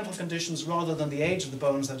environmental conditions rather than the age of the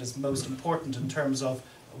bones that is most important in terms of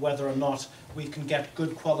whether or not we can get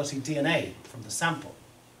good quality DNA from the sample.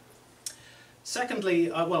 Secondly,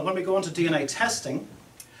 when we go on to DNA testing,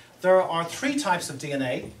 there are 3 types of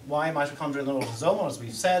DNA, Y, mitochondrial, and autosomal, as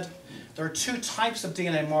we've said. There are 2 types of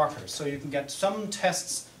DNA markers, so you can get some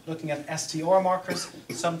tests looking at STR markers,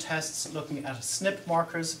 some tests looking at SNP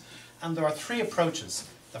markers, and there are 3 approaches.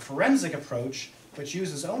 The forensic approach, which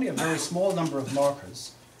uses only a very small number of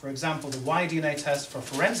markers. For example, the Y-DNA test for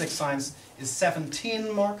forensic science is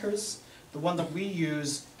 17 markers. The one that we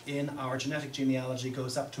use in our genetic genealogy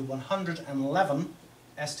goes up to 111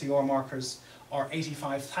 STR markers, or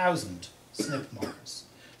 85,000 SNP markers.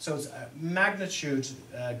 So it's a magnitude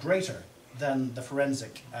greater than the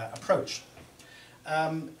forensic approach.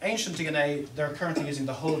 Ancient DNA, they're currently using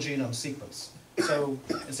the whole genome sequence. So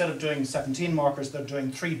instead of doing 17 markers, they're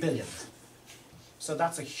doing 3 billion. So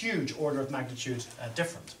that's a huge order of magnitude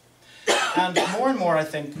different. And more, I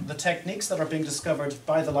think, the techniques that are being discovered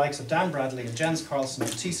by the likes of Dan Bradley and Jens Carlson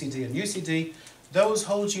and TCD and UCD, those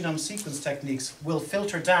whole genome sequence techniques will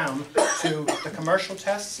filter down to the commercial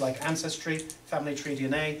tests like Ancestry, Family Tree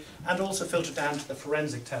DNA, and also filter down to the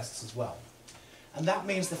forensic tests as well. And that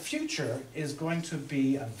means the future is going to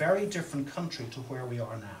be a very different country to where we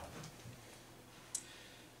are now.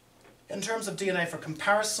 In terms of DNA for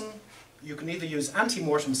comparison, you can either use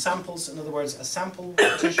ante-mortem samples, in other words, a sample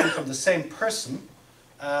tissue from the same person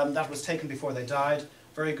that was taken before they died.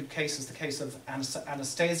 Very good case is the case of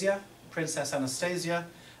Anastasia, Princess Anastasia.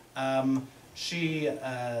 They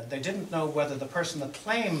didn't know whether the person that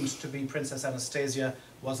claimed to be Princess Anastasia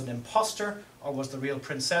was an imposter or was the real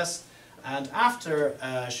princess. And after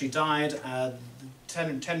she died,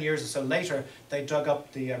 10 years or so later, they dug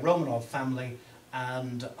up the Romanov family,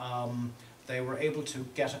 and they were able to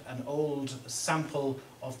get an old sample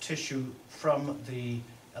of tissue from the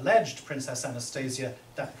alleged Princess Anastasia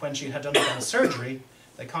that when she had undergone a surgery,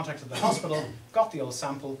 they contacted the hospital, got the old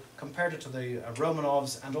sample, compared it to the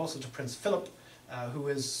Romanovs and also to Prince Philip, who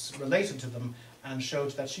is related to them, and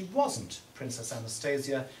showed that she wasn't Princess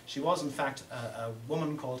Anastasia. She was in fact a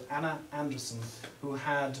woman called Anna Anderson who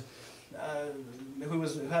had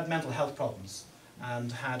mental health problems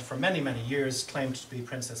and had for many, many years claimed to be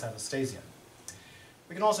Princess Anastasia.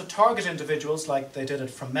 We can also target individuals like they did at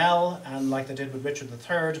Fromelles and like they did with Richard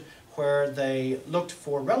III, where they looked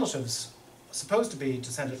for relatives supposed to be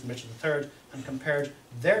descended from Richard III and compared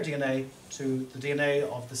their DNA to the DNA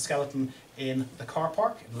of the skeleton in the car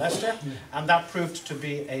park in Leicester, and that proved to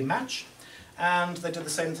be a match. And they did the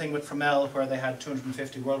same thing with Fromelles, where they had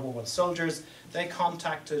 250 World War I soldiers. They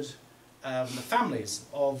contacted the families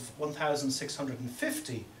of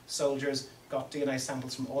 1,650 soldiers, got DNA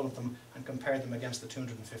samples from all of them and compared them against the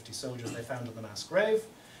 250 soldiers they found in the mass grave.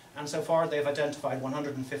 And so far they've identified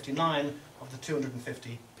 159 of the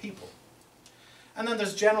 250 people. And then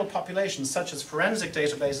there's general populations such as forensic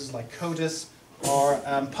databases like CODIS or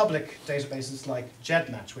public databases like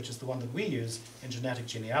GEDmatch, which is the one that we use in genetic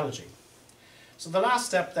genealogy. So the last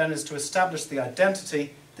step then is to establish the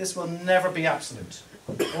identity. This will never be absolute.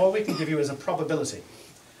 All we can give you is a probability.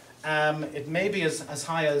 It may be as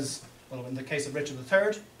high as, well, in the case of Richard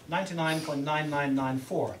III,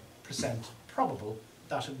 99.9994% probable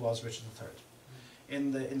that it was Richard III.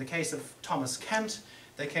 In the case of Thomas Kent,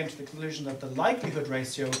 they came to the conclusion that the likelihood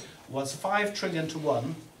ratio was 5 trillion to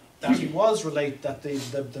 1, that he was related, that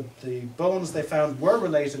the bones they found were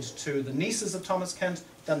related to the nieces of Thomas Kent,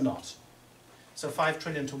 then not. So 5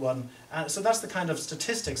 trillion to 1. So that's the kind of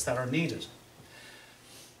statistics that are needed.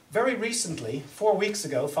 Very recently, 5 weeks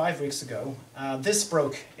ago, this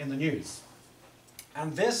broke in the news.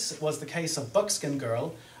 And this was the case of Buckskin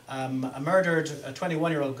Girl, a murdered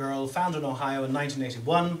 21-year-old girl found in Ohio in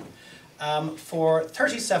 1981. For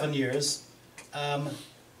 37 years,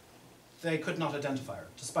 they could not identify her,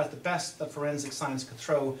 despite the best that forensic science could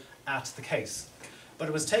throw at the case. But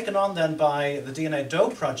it was taken on then by the DNA Doe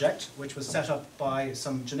project, which was set up by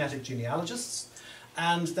some genetic genealogists,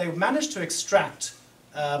 and they managed to extract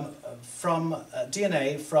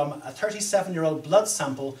DNA from a 37-year-old blood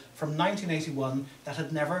sample from 1981 that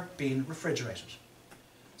had never been refrigerated.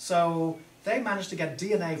 So they managed to get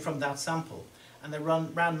DNA from that sample, and they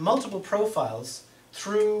ran multiple profiles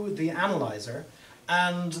through the analyzer,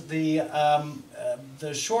 and the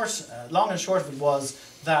long and short of it was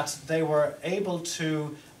that they were able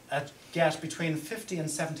to get between 50 and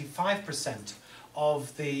 75%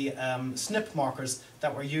 of the SNP markers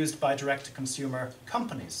that were used by direct-to-consumer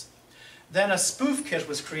companies. Then a spoof kit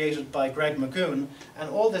was created by Greg Magoon, and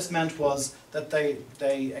all this meant was that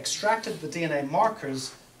they extracted the DNA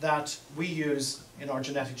markers that we use in our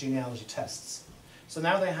genetic genealogy tests. So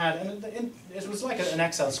now they had, and it was like an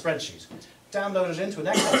Excel spreadsheet, downloaded into an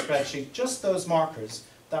Excel spreadsheet just those markers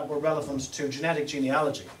that were relevant to genetic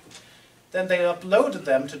genealogy. Then they uploaded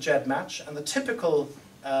them to GEDmatch, and the typical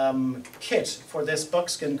kit for this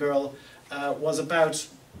Buckskin Girl was about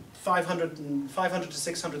 500 to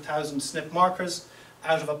 600,000 SNP markers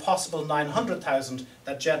out of a possible 900,000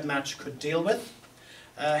 that GEDmatch could deal with.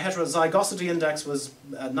 Heterozygosity index was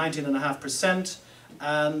 19.5%,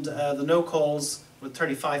 and the no-calls were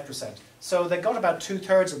 35%. So they got about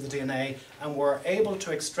 2/3 of the DNA and were able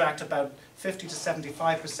to extract about 50 to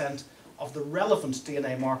 75% of the relevant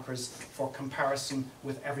DNA markers for comparison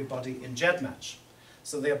with everybody in GEDmatch.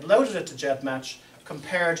 So they uploaded it to GEDmatch,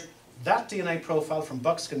 compared that DNA profile from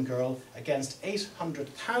Buckskin Girl against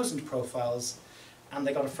 800,000 profiles, and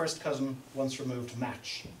they got a first cousin once removed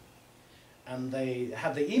match. And they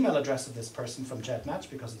had the email address of this person from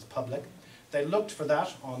GEDmatch because it's public. They looked for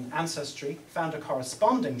that on Ancestry, found a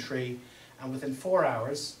corresponding tree, and within 4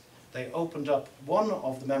 hours they opened up one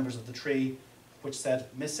of the members of the tree which said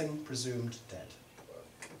missing, presumed dead.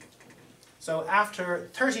 So after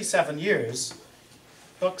 37 years,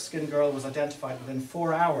 Buckskin Girl was identified within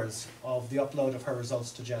 4 hours of the upload of her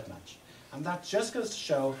results to GEDmatch. And that just goes to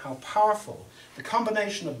show how powerful the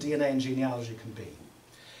combination of DNA and genealogy can be.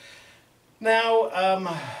 Now,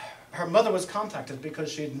 her mother was contacted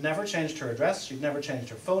because she'd never changed her address, she'd never changed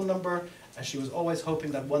her phone number, and she was always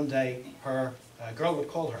hoping that one day her girl would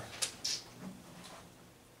call her.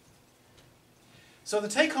 So the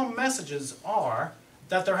take-home messages are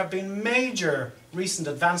that there have been major recent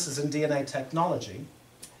advances in DNA technology.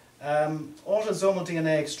 Autosomal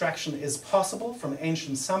DNA extraction is possible from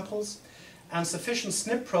ancient samples, and sufficient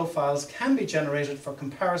SNP profiles can be generated for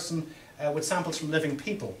comparison with samples from living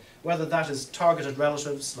people, whether that is targeted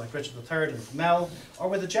relatives like Richard III and Mel, or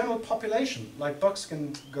with the general population like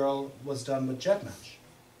Buckskin Girl was done with GEDmatch.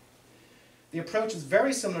 The approach is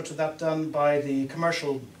very similar to that done by the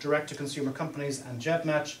commercial direct-to-consumer companies and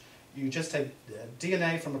GEDmatch. You just take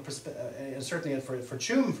DNA from certainly for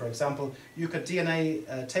Tume, for example, you could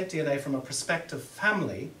take DNA from a prospective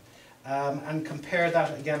family and compare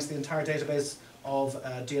that against the entire database of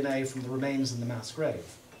DNA from the remains in the mass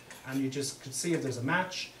grave. And you just could see if there's a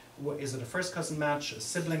match. Is it a first cousin match, a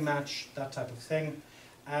sibling match, that type of thing.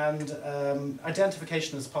 And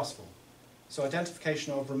identification is possible. So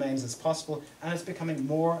identification of remains is possible, and it's becoming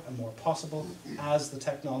more and more possible as the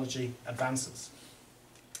technology advances.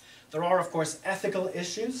 There are, of course, ethical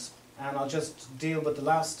issues, and I'll just deal with the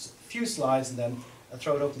last few slides and then I'll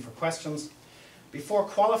throw it open for questions. Before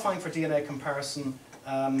qualifying for DNA comparison,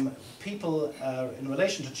 people in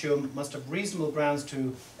relation to Tume must have reasonable grounds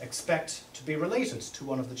to expect to be related to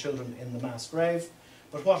one of the children in the mass grave.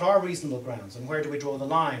 But what are reasonable grounds, and where do we draw the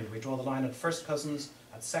line? Do we draw the line at first cousins,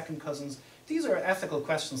 at second cousins? These are ethical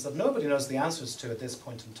questions that nobody knows the answers to at this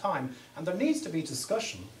point in time, and there needs to be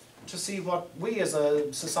discussion to see what we as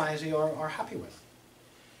a society are happy with.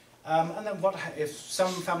 And then what if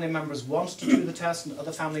some family members want to do the test and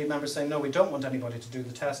other family members say, no, we don't want anybody to do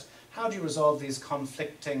the test? How do you resolve these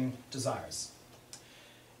conflicting desires?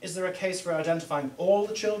 Is there a case for identifying all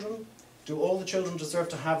the children? Do all the children deserve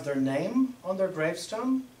to have their name on their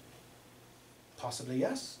gravestone? Possibly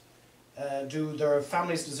yes. Do their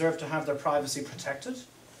families deserve to have their privacy protected?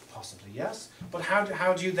 Possibly yes. But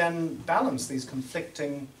how do you then balance these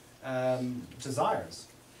conflicting desires?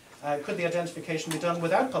 Could the identification be done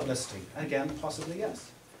without publicity? Again, possibly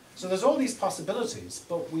yes. So there's all these possibilities,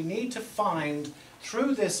 but we need to find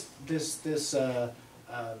through this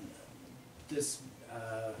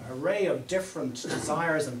array of different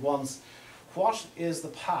desires and wants, what is the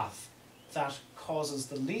path that causes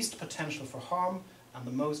the least potential for harm and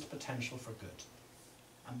the most potential for good?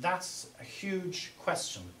 And that's a huge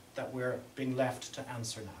question that we're being left to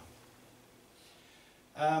answer now.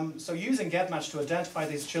 So using GEDmatch to identify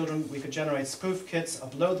these children, we could generate spoof kits,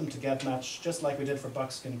 upload them to GEDmatch, just like we did for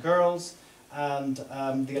Buckskin Girls, and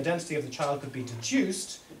the identity of the child could be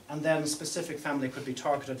deduced, and then a specific family could be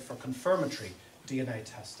targeted for confirmatory DNA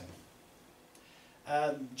testing.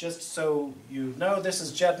 Just so you know, this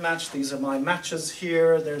is GEDmatch. These are my matches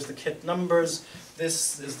here. There's the kit numbers.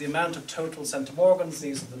 This is the amount of total centimorgans.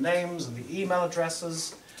 These are the names and the email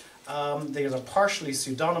addresses. These are partially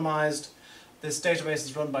pseudonymized. This database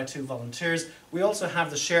is run by 2 volunteers. We also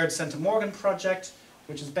have the Shared Centimorgan project,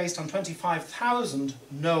 which is based on 25,000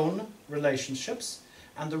 known relationships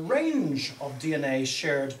and the range of DNA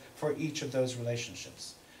shared for each of those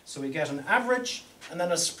relationships. So we get an average and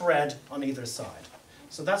then a spread on either side.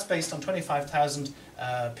 So that's based on 25,000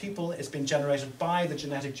 people. It's been generated by the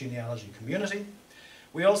genetic genealogy community.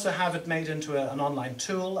 We also have it made into an online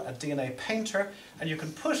tool, a DNA painter, and you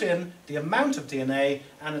can put in the amount of DNA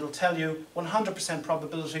and it'll tell you 100%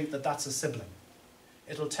 probability that that's a sibling.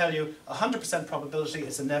 It'll tell you 100% probability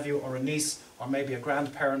it's a nephew or a niece or maybe a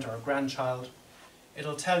grandparent or a grandchild.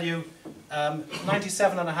 It'll tell you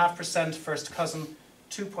 97.5% first cousin,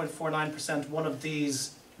 2.49% one of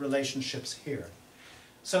these relationships here.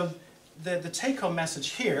 So the take-home message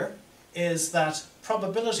here is that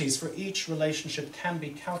probabilities for each relationship can be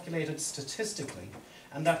calculated statistically,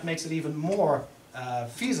 and that makes it even more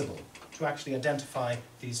feasible to actually identify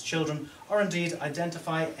these children, or indeed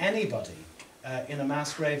identify anybody in a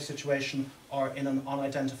mass grave situation or in an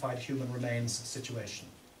unidentified human remains situation.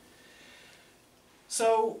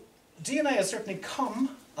 So DNA has certainly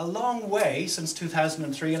come a long way since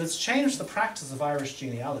 2003, and it's changed the practice of Irish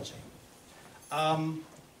genealogy.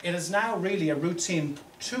 It is now really a routine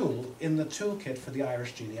tool in the toolkit for the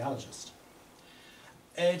Irish genealogist.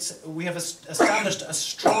 We have established a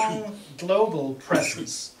strong global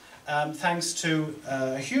presence thanks to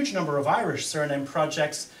a huge number of Irish surname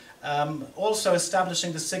projects, also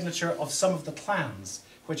establishing the signature of some of the clans,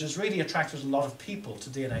 which has really attracted a lot of people to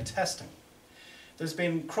DNA testing. There's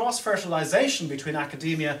been cross-fertilization between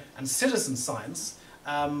academia and citizen science,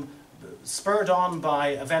 spurred on by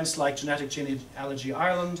events like Genetic Genealogy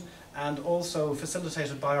Ireland and also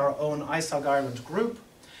facilitated by our own ISOG Ireland group.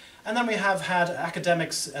 And then we have had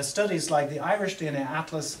academic studies like the Irish DNA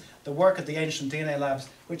Atlas, the work at the Ancient DNA Labs,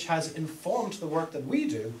 which has informed the work that we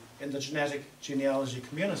do in the genetic genealogy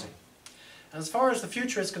community. And as far as the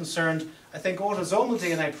future is concerned, I think autosomal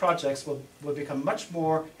DNA projects will become much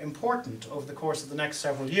more important over the course of the next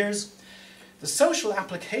several years. The social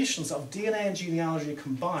applications of DNA and genealogy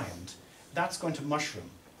combined, that's going to mushroom.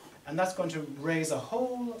 And that's going to raise a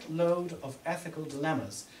whole load of ethical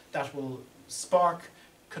dilemmas that will spark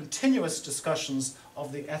continuous discussions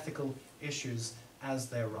of the ethical issues as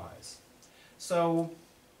they arise. So,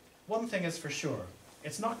 one thing is for sure,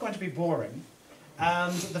 it's not going to be boring,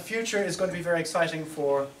 and the future is going to be very exciting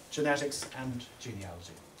for genetics and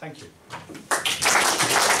genealogy. Thank you.